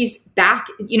so she's back,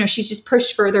 she's just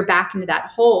pushed further back into that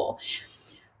hole.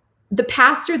 The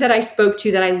pastor that I spoke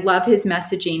to that I love his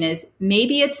messaging is,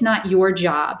 maybe it's not your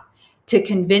job to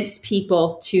convince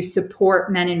people to support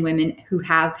men and women who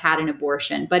have had an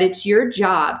abortion, but it's your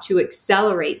job to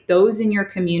accelerate those in your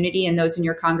community and those in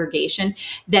your congregation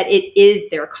that it is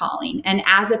their calling. And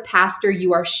as a pastor,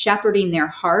 you are shepherding their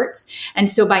hearts. And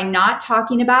so by not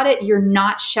talking about it, you're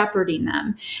not shepherding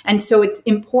them. And so it's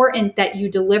important that you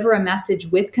deliver a message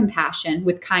with compassion,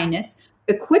 with kindness,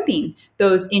 equipping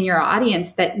those in your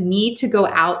audience that need to go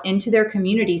out into their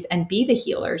communities and be the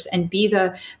healers and be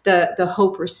the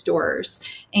hope restorers.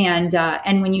 And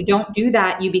when you don't do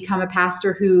that, you become a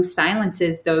pastor who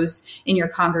silences those in your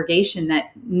congregation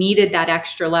that needed that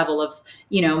extra level of,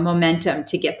 momentum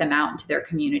to get them out into their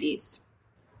communities.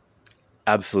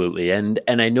 Absolutely. And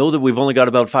I know that we've only got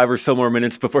about 5 or so more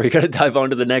minutes before you got to dive on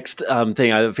to the next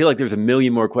thing. I feel like there's a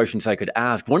million more questions I could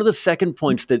ask. One of the second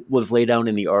points that was laid down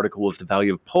in the article was the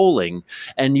value of polling.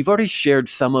 And you've already shared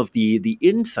some of the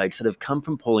insights that have come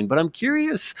from polling, but I'm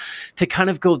curious to kind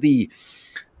of go the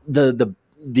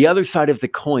other side of the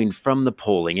coin from the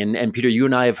polling. And Peter, you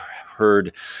and I have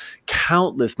heard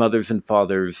countless mothers and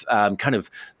fathers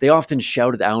they often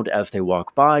shout it out as they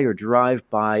walk by or drive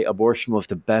by, abortion was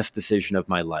the best decision of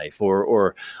my life,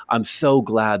 or I'm so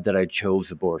glad that I chose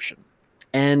abortion.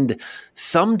 And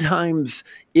sometimes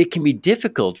it can be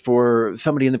difficult for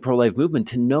somebody in the pro-life movement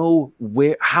to know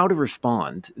how to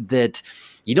respond, that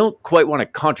you don't quite want to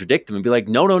contradict them and be like,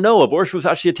 no, abortion was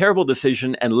actually a terrible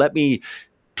decision, and let me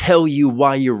tell you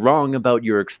why you're wrong about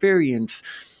your experience.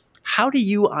 How do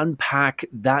you unpack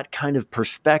that kind of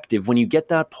perspective when you get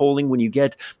that polling, when you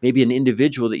get maybe an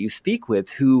individual that you speak with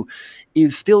who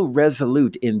is still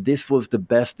resolute in, this was the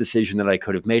best decision that I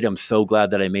could have made, I'm so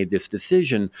glad that I made this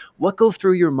decision? What goes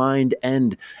through your mind,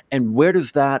 and where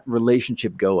does that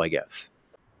relationship go, I guess?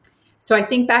 So I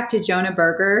think back to Jonah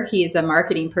Berger. He's a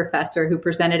marketing professor who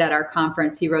presented at our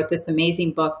conference. He wrote this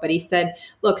amazing book, but he said,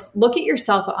 look at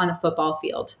yourself on the football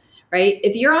field, right?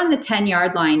 If you're on the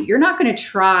 10-yard line, you're not going to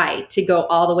try to go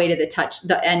all the way to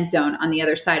the end zone on the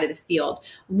other side of the field.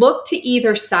 Look to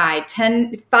either side,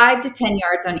 5 to 10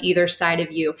 yards on either side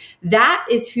of you. That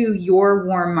is who your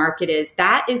warm market is.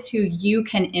 That is who you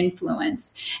can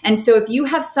influence. And so if you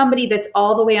have somebody that's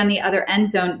all the way on the other end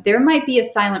zone, there might be a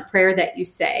silent prayer that you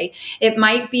say. It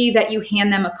might be that you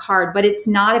hand them a card, but it's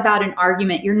not about an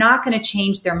argument. You're not going to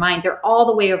change their mind. They're all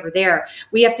the way over there.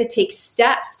 We have to take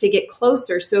steps to get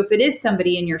closer. So if it is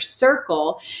somebody in your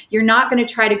circle, you're not going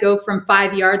to try to go from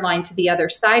 5-yard line to the other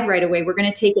side right away. We're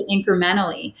going to take it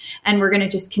incrementally, and we're going to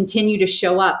just continue to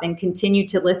show up and continue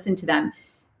to listen to them.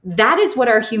 That is what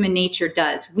our human nature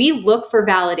does. We look for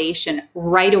validation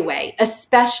right away,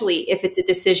 especially if it's a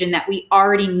decision that we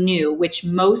already knew, which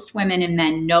most women and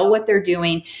men know what they're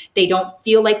doing. They don't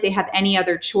feel like they have any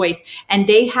other choice, and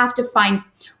they have to find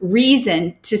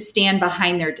reason to stand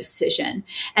behind their decision.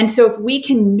 And so if we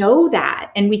can know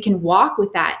that and we can walk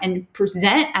with that and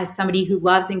present as somebody who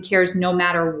loves and cares no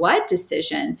matter what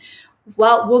decision,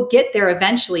 well, we'll get there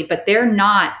eventually, but they're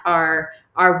not our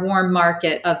warm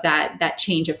market of that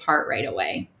change of heart right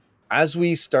away. As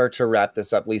we start to wrap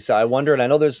this up, Lisa, I wonder, and I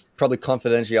know there's probably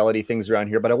confidentiality things around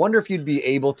here, but I wonder if you'd be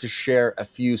able to share a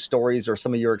few stories or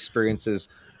some of your experiences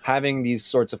having these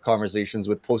sorts of conversations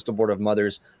with post-abortive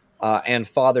mothers and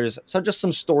fathers. So just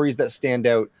some stories that stand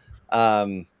out,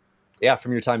 from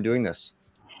your time doing this.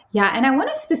 Yeah, and I want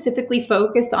to specifically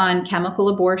focus on chemical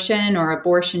abortion or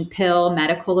abortion pill,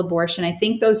 medical abortion. I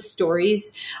think those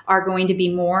stories are going to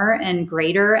be more and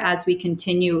greater as we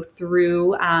continue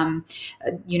through,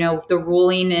 the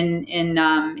ruling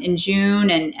in June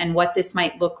and what this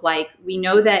might look like. We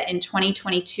know that in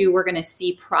 2022 we're going to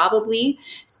see probably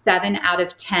 7 out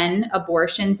of 10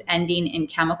 abortions ending in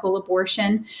chemical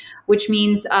abortion, which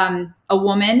means a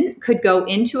woman could go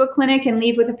into a clinic and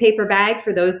leave with a paper bag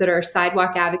for those that are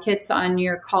sidewalk advocates on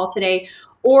your call today.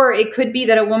 Or it could be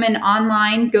that a woman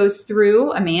online goes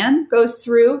through, a man goes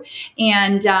through,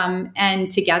 and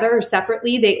together or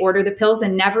separately, they order the pills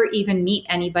and never even meet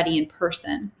anybody in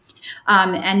person.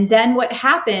 And then what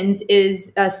happens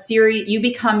is you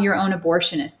become your own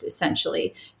abortionist,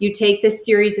 essentially. You take this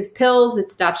series of pills, it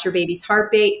stops your baby's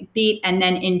heartbeat, and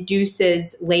then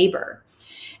induces labor.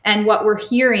 And what we're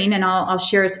hearing, and I'll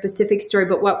share a specific story,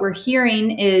 but what we're hearing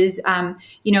is,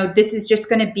 this is just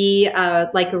going to be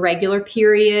like a regular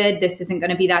period. This isn't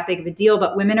going to be that big of a deal.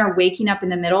 But women are waking up in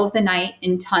the middle of the night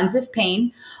in tons of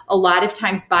pain, a lot of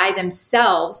times by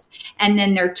themselves. And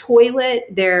then their toilet,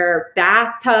 their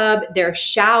bathtub, their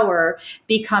shower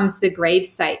becomes the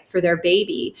gravesite for their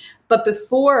baby. But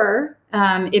before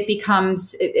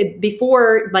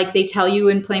before, like they tell you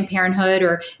in Planned Parenthood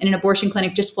or in an abortion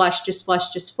clinic, just flush, just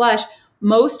flush, just flush.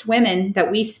 Most women that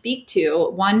we speak to,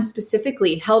 one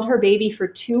specifically, held her baby for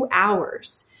 2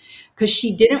 hours because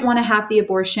she didn't want to have the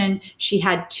abortion. She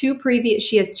has 2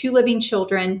 living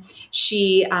children.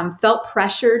 She felt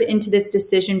pressured into this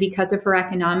decision because of her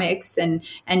economics and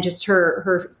just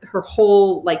her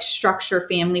whole like structure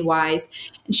family wise.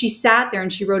 And she sat there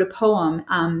and she wrote a poem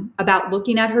about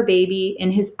looking at her baby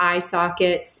in his eye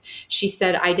sockets. She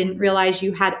said, "I didn't realize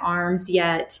you had arms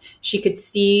yet." She could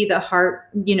see the heart,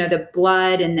 the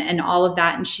blood and all of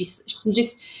that. And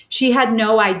she had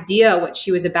no idea what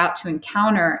she was about to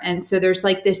encounter. And so there's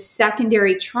like this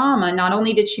secondary trauma. Not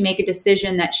only did she make a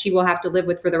decision that she will have to live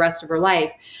with for the rest of her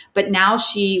life, but now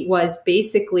she was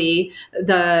basically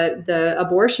the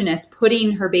abortionist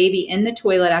putting her baby in the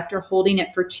toilet after holding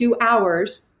it for 2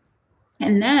 hours.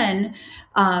 And then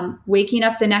waking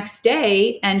up the next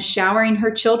day and showering her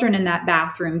children in that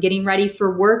bathroom, getting ready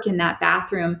for work in that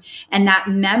bathroom, and that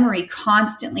memory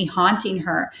constantly haunting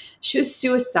her. She was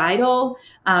suicidal.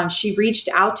 She reached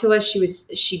out to us.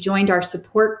 She joined our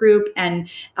support group, and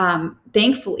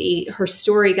thankfully her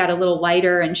story got a little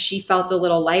lighter and she felt a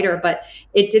little lighter, but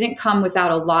it didn't come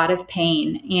without a lot of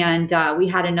pain. And we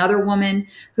had another woman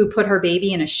who put her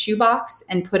baby in a shoebox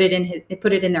and put it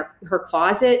in her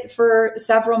closet for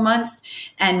several months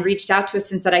and reached out to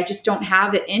us and said, "I just don't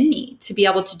have it in me to be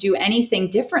able to do anything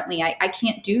differently. I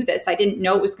can't do this. I didn't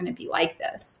know it was going to be like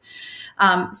this."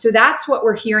 So that's what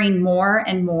we're hearing more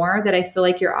and more, that I feel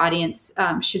like your audience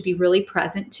should be really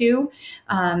present to,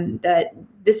 that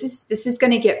this is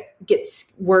going to get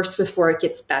worse before it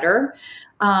gets better.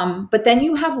 But then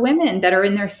you have women that are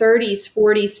in their 30s,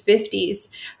 40s, 50s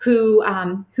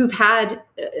who've had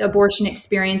abortion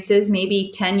experiences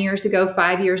maybe 10 years ago,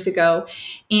 5 years ago.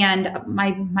 And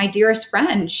my dearest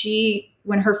friend,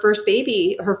 when her first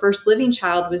baby, her first living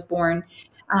child was born,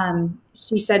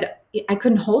 she said, "I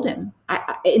couldn't hold him."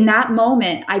 In that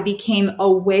moment, I became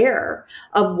aware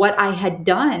of what I had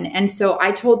done. And so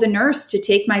I told the nurse to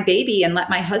take my baby and let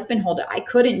my husband hold it. I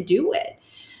couldn't do it.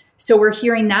 So we're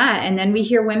hearing that. And then we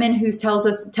hear women who tell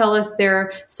us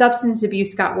their substance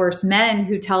abuse got worse, men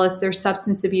who tell us their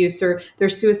substance abuse or their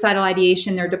suicidal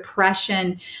ideation, their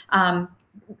depression,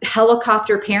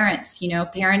 helicopter parents,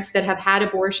 parents that have had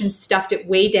abortions, stuffed it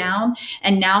way down,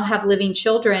 and now have living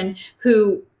children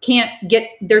who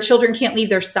their children can't leave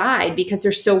their side because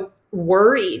they're so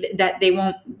worried that they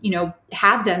won't,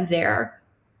 have them there.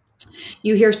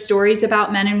 You hear stories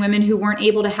about men and women who weren't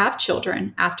able to have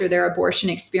children after their abortion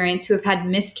experience, who have had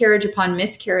miscarriage upon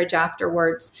miscarriage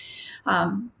afterwards.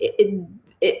 It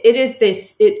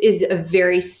is a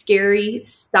very scary,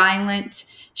 silent,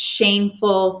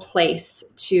 shameful place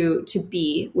to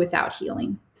be without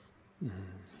healing.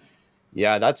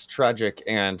 Yeah, that's tragic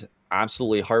and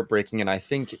absolutely heartbreaking. And I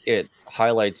think it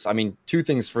highlights, 2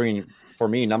 things for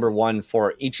me. Number one,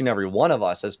 for each and every one of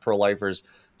us as pro-lifers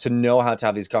to know how to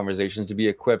have these conversations, to be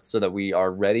equipped so that we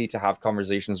are ready to have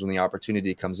conversations when the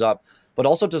opportunity comes up, but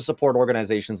also to support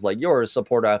organizations like yours,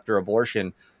 Support After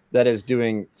Abortion, that is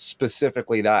doing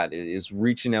specifically that, is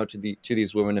reaching out to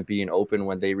these women and being open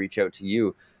when they reach out to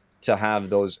you. to have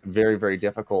those very, very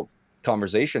difficult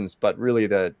conversations, but really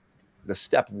the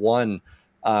step one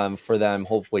for them,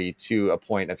 hopefully, to a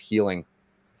point of healing.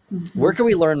 Where can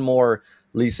we learn more,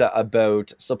 Lisa,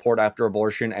 about support after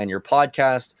abortion and your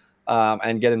podcast,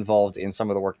 and get involved in some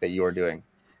of the work that you are doing?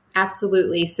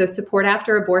 Absolutely. So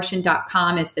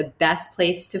supportafterabortion.com is the best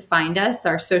place to find us.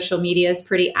 Our social media is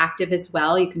pretty active as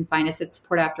well. You can find us at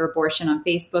Support After Abortion on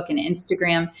Facebook and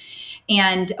Instagram.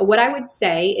 And what I would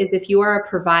say is if you are a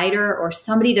provider or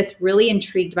somebody that's really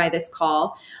intrigued by this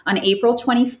call, on April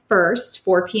 21st,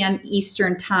 4 p.m.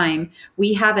 Eastern Time,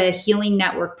 we have a Healing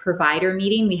Network provider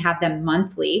meeting. We have them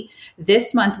monthly.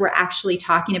 This month, we're actually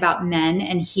talking about men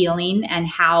and healing and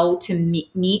how to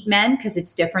meet men, because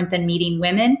it's different than meeting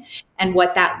women, and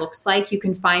what that looks like. You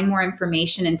can find more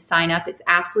information and sign up. It's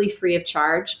absolutely free of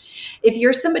charge. If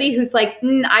you're somebody who's like,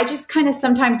 I just kind of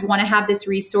sometimes want to have this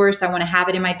resource, I want to have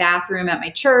it in my bathroom at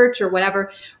my church or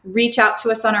whatever, reach out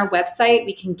to us on our website.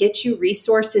 We can get you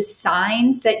resources,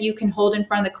 signs that you can hold in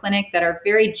front of the clinic that are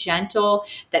very gentle,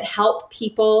 that help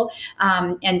people,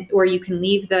 or you can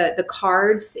leave the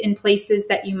cards in places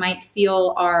that you might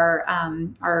feel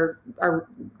are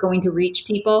going to reach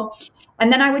people.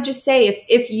 And then I would just say,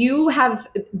 if you have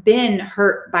been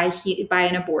hurt by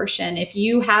an abortion, if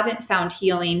you haven't found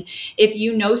healing, if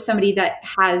you know somebody that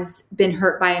has been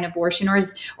hurt by an abortion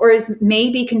or is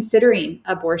maybe considering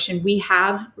abortion, we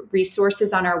have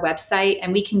resources on our website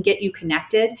and we can get you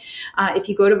connected. If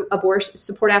you go to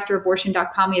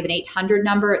supportafterabortion.com, we have an 800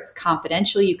 number. It's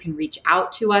confidential. You can reach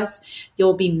out to us.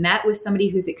 You'll be met with somebody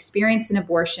who's experienced an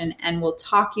abortion, and we'll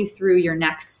talk you through your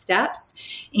next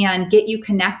steps and get you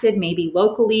connected, maybe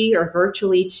locally or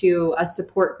virtually, to a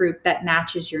support group that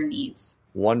matches your needs.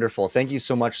 Wonderful. Thank you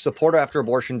so much.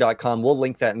 Supportafterabortion.com. We'll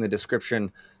link that in the description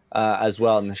as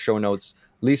well in the show notes.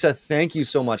 Lisa, thank you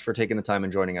so much for taking the time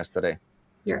and joining us today.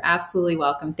 You're absolutely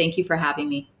welcome. Thank you for having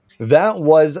me. That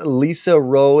was Lisa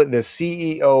Rowe, the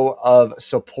CEO of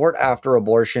Support After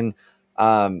Abortion.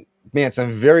 Man,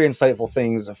 some very insightful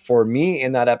things for me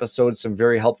in that episode, some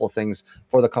very helpful things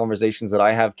for the conversations that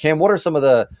I have. Cam, what are some of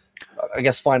the, I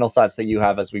guess, final thoughts that you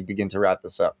have as we begin to wrap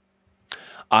this up?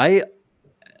 I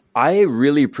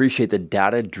really appreciate the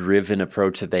data-driven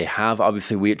approach that they have.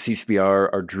 Obviously, we at CCBR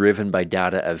are driven by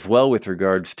data as well with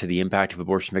regards to the impact of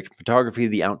abortion victim photography,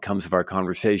 the outcomes of our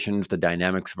conversations, the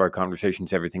dynamics of our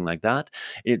conversations, everything like that.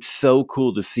 It's so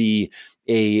cool to see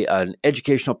an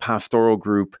educational pastoral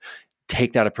group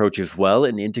take that approach as well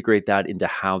and integrate that into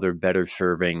how they're better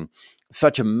serving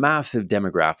such a massive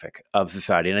demographic of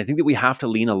society. And I think that we have to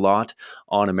lean a lot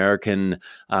on American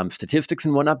statistics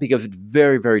and whatnot, because it's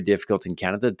very, very difficult in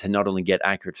Canada to not only get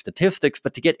accurate statistics,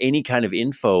 but to get any kind of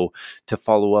info to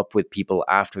follow up with people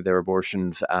after their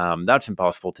abortions. That's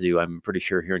impossible to do, I'm pretty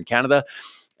sure, here in Canada.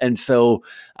 And so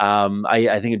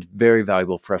I think it's very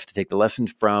valuable for us to take the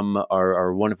lessons from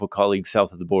our wonderful colleagues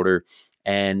south of the border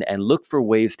and look for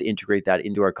ways to integrate that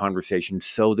into our conversation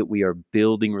so that we are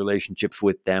building relationships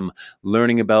with them,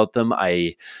 learning about them.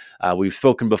 We've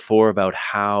spoken before about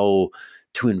how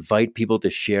to invite people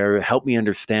to share, help me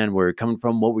understand where you're coming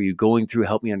from, what were you going through,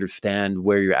 help me understand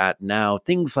where you're at now,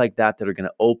 things like that that are going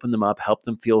to open them up, help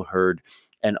them feel heard,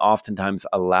 and oftentimes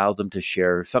allow them to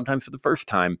share, sometimes for the first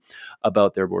time,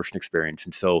 about their abortion experience.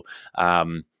 And so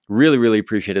really, really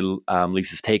appreciated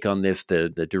Lisa's take on this, the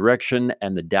direction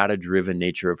and the data-driven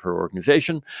nature of her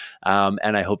organization.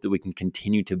 And I hope that we can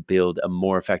continue to build a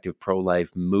more effective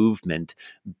pro-life movement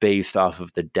based off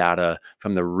of the data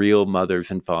from the real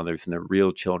mothers and fathers and the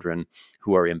real children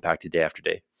who are impacted day after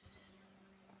day.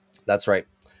 That's right.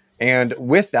 And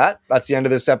with that, that's the end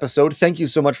of this episode. Thank you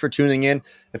so much for tuning in.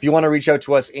 If you want to reach out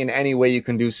to us in any way, you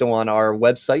can do so on our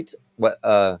website,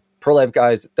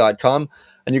 prolifeguys.com.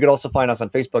 And you can also find us on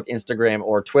Facebook, Instagram,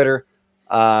 or Twitter.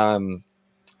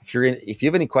 If you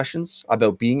have any questions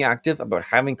about being active, about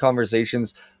having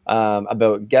conversations,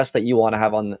 about guests that you want to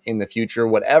have on in the future,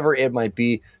 whatever it might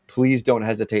be, please don't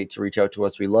hesitate to reach out to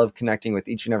us. We love connecting with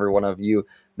each and every one of you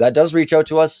that does reach out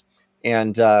to us.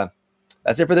 And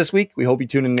that's it for this week. We hope you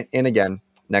tune in again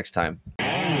next time.